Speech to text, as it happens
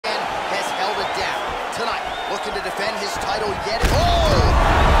it down. Tonight, looking to defend his title yet. Oh!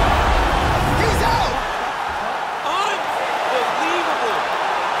 He's out! Unbelievable!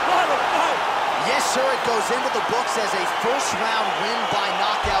 What a fight! Yes, sir, it goes into the books as a first-round win by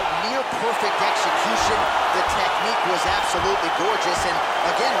knockout, near-perfect execution. The technique was absolutely gorgeous, and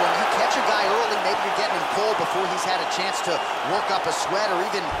again, when you catch a guy early, maybe you're getting him cold before he's had a chance to work up a sweat or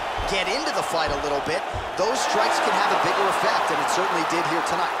even get into the fight a little bit, those strikes can have a bigger effect, and it certainly did here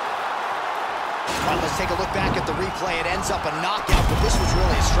tonight. All right, let's take a look back at the replay. It ends up a knockout, but this was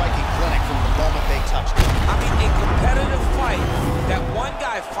really a striking clinic from the moment they touched it. I mean, a competitive fight that one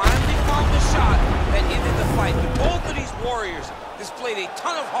guy finally found the shot that ended the fight. But both of these warriors displayed a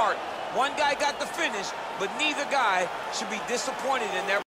ton of heart. One guy got the finish, but neither guy should be disappointed in their